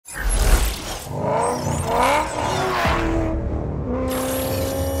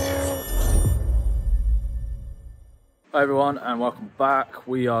Hi everyone and welcome back.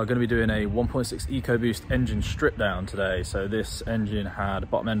 We are going to be doing a 1.6 Ecoboost engine strip down today. So this engine had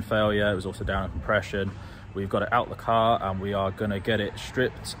bottom end failure, it was also down in compression. We've got it out the car and we are going to get it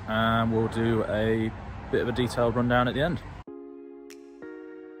stripped and we'll do a bit of a detailed rundown at the end.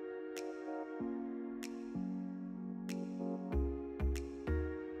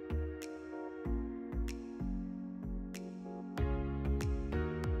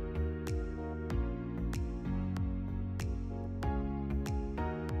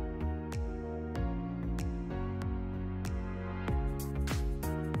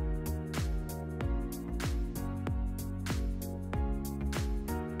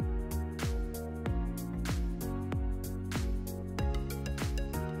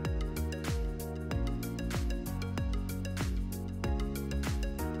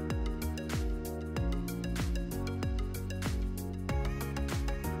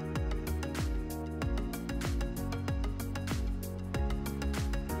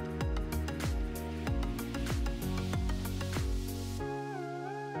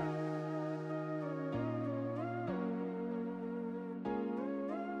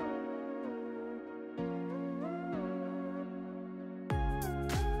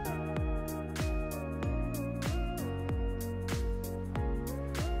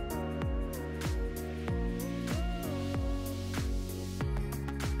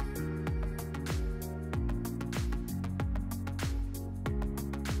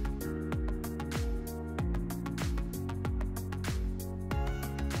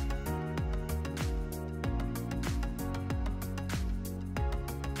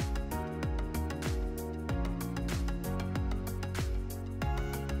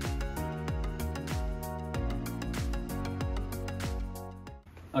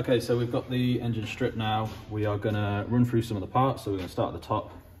 Okay, so we've got the engine stripped now. We are going to run through some of the parts. So we're going to start at the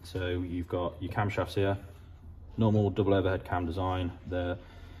top. So you've got your camshafts here, normal double overhead cam design. They're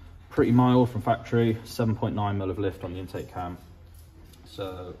pretty mild from factory, 7.9mm of lift on the intake cam.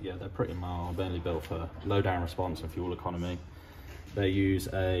 So yeah, they're pretty mild, mainly built for low down response and fuel economy. They use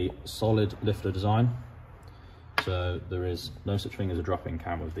a solid lifter design. So there is no such thing as a drop-in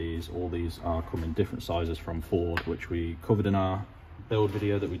cam with these. All these are come in different sizes from Ford, which we covered in our build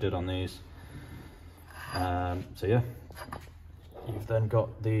video that we did on these. So yeah, you've then got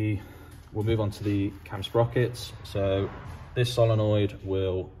we'll move on to the cam sprockets. So this solenoid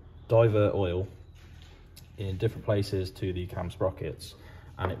will divert oil in different places to the cam sprockets,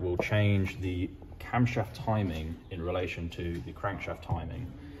 and it will change the camshaft timing in relation to the crankshaft timing,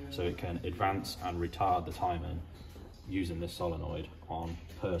 so it can advance and retard the timing using this solenoid on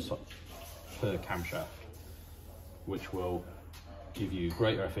per camshaft, which will give you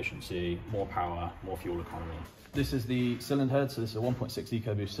greater efficiency, more power, more fuel economy. This is the cylinder head, so this is a 1.6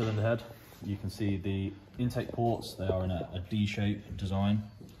 Ecoboost cylinder head. You can see the intake ports, they are in a D-shaped design.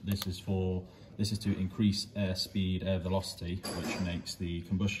 This is to increase air speed, air velocity, which makes the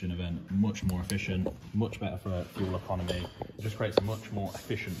combustion event much more efficient, much better for fuel economy. It just creates a much more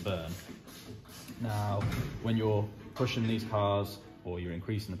efficient burn. Now, when you're pushing these cars or you're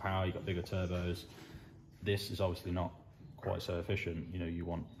increasing the power, you've got bigger turbos, this is obviously not quite so efficient. You know, you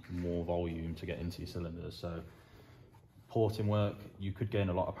want more volume to get into your cylinders. So porting work, you could gain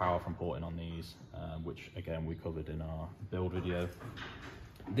a lot of power from porting on these, which again we covered in our build video.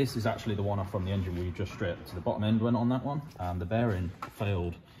 This is actually the one off from the engine we just stripped. So the bottom end went on that one and the bearing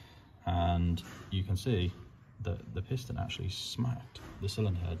failed, and you can see that the piston actually smacked the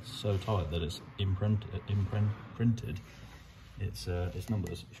cylinder head so tight that it's imprinted its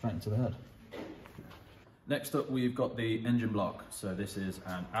numbers straight into the head. Next up, we've got the engine block. So this is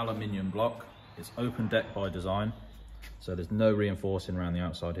an aluminium block. It's open deck by design, so there's no reinforcing around the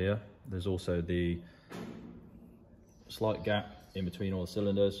outside here. There's also the slight gap in between all the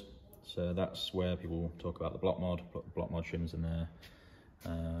cylinders, so that's where people talk about the block mod. Put the block mod shims in there.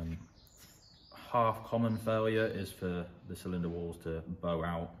 Half common failure is for the cylinder walls to bow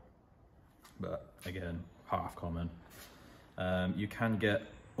out, but again, half common. You can get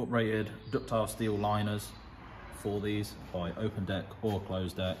uprated ductile steel liners for these by open deck or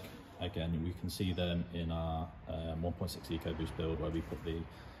closed deck. Again, we can see them in our 1.6 Ecoboost build where we put the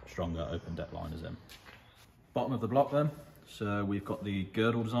stronger open deck liners in. Bottom of the block then, so we've got the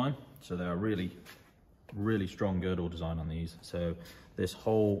girdle design. So they are really strong girdle design on these. So this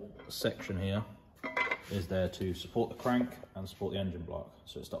whole section here is there to support the crank and support the engine block,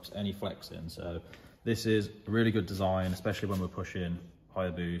 so it stops any flexing. So this is a really good design, especially when we're pushing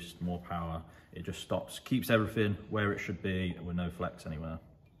higher boost, more power. It just keeps everything where it should be with no flex anywhere.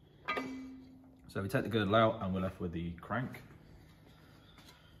 So we take the girdle out and we're left with the crank.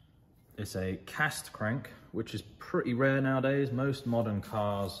 It's a cast crank, which is pretty rare nowadays. Most modern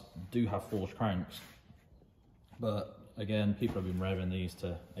cars do have forged cranks, but again, people have been revving these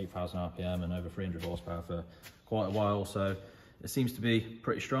to 8,000 RPM and over 300 horsepower for quite a while, so it seems to be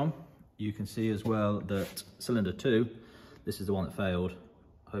pretty strong. You can see as well that cylinder 2, this is the one that failed.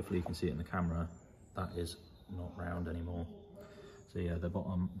 Hopefully you can see it in the camera. That is not round anymore. So yeah, the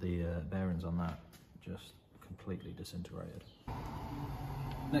bottom, the bearings on that just completely disintegrated.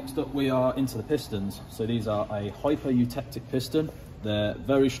 Next up, we are into the pistons. So these are a hyper-eutectic piston. They're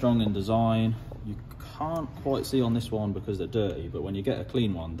very strong in design. You can't quite see on this one because they're dirty, but when you get a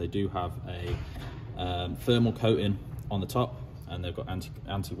clean one, they do have a thermal coating on the top, and they've got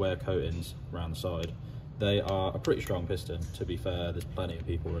anti-wear coatings around the side. They are a pretty strong piston. To be fair, there's plenty of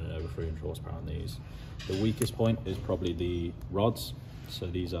people running over 300 horsepower on these. The weakest point is probably the rods. So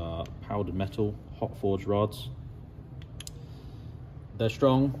these are powdered metal, hot forged rods. They're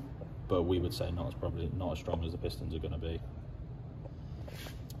strong, but we would say not as strong as the pistons are going to be.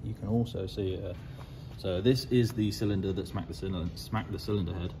 You can also see so this is the cylinder that smacked the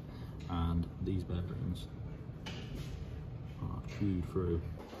cylinder head, and these bearings are chewed through.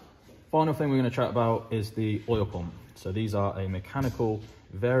 Final thing we're going to chat about is the oil pump. So these are a mechanical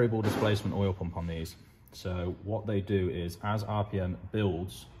variable displacement oil pump on these. So what they do is, as RPM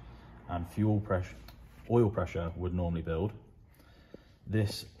builds and oil pressure would normally build,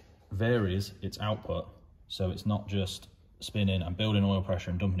 this varies its output. So it's not just spinning and building oil pressure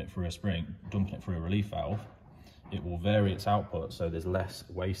and dumping it through a spring, dumping it through a relief valve. It will vary its output, so there's less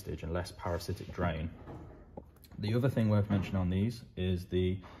wastage and less parasitic drain. The other thing worth mentioning on these is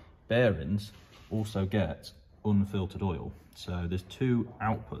the bearings also get unfiltered oil. So there's two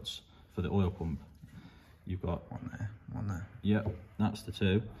outputs for the oil pump. You've got one there. Yep, that's the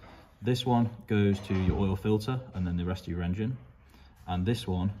two. This one goes to your oil filter and then the rest of your engine. And this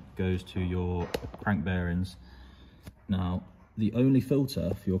one goes to your crank bearings. Now, the only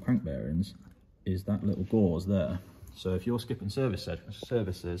filter for your crank bearings is that little gauze there. So if you're skipping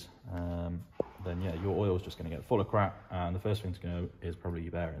services, then yeah, your oil is just going to get full of crap, and the first thing to go is probably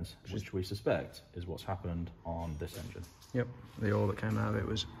your bearings, which we suspect is what's happened on this engine. Yep, the oil that came out of it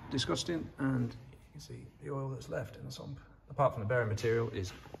was disgusting, and you can see the oil that's left in the sump, apart from the bearing material,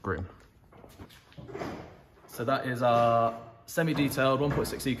 is grim. So that is our semi-detailed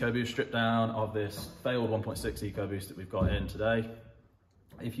 1.6 Ecoboost strip down of this failed 1.6 Ecoboost that we've got in today.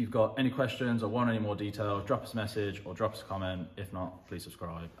 If you've got any questions or want any more details, drop us a message or drop us a comment. If not, please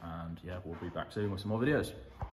subscribe, and yeah, we'll be back soon with some more videos.